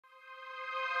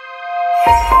I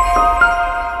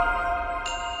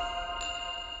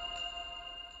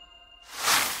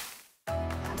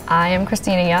am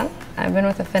Kristina Young. I've been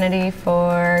with Affinity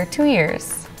for 2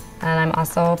 years, and I'm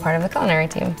also part of the culinary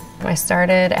team. I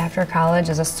started after college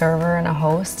as a server and a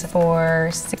host for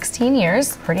 16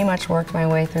 years. Pretty much worked my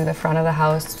way through the front of the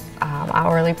house,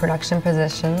 hourly production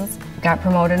positions. Got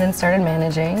promoted and started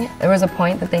managing. There was a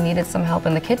point that they needed some help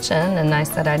in the kitchen, and I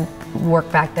said I'd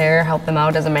work back there, help them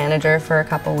out as a manager for a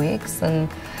couple weeks, and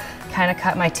kind of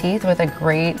cut my teeth with a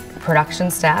great production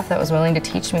staff that was willing to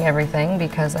teach me everything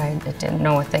because I didn't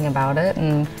know a thing about it,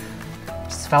 and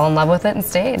just fell in love with it and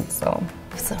stayed. So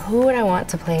who would I want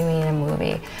to play me in a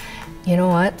movie? You know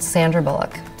what? Sandra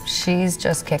Bullock. She's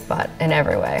just kick butt in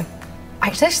every way. I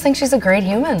just think she's a great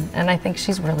human, and I think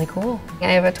she's really cool.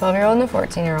 I have a 12-year-old and a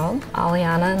 14-year-old,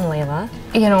 Aliana and Layla.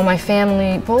 You know, my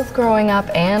family, both growing up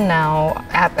and now,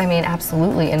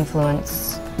 absolutely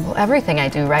influence everything I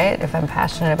do, right? If I'm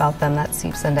passionate about them, that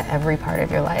seeps into every part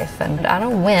of your life. And on a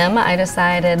whim, I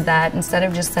decided that instead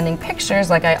of just sending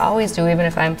pictures like I always do, even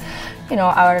if I'm,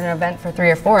 out at an event for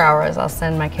 3 or 4 hours, I'll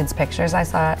send my kids pictures. I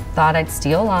thought I'd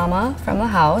steal Llama from the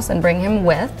house and bring him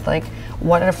with. Like,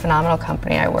 what a phenomenal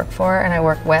company I work for and I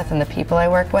work with, and the people I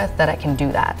work with, that I can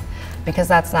do that. Because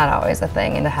that's not always a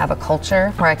thing, and to have a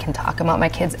culture where I can talk about my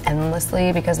kids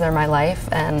endlessly because they're my life,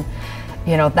 and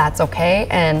that's okay.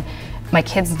 And my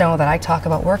kids know that I talk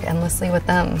about work endlessly with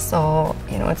them, so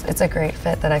it's a great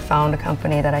fit that I found a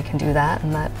company that I can do that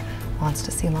and that wants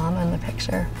to see Llama in the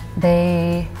picture.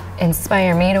 They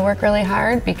inspire me to work really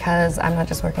hard because I'm not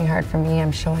just working hard for me,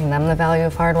 I'm showing them the value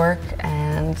of hard work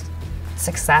and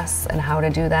success and how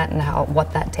to do that and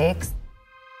what that takes.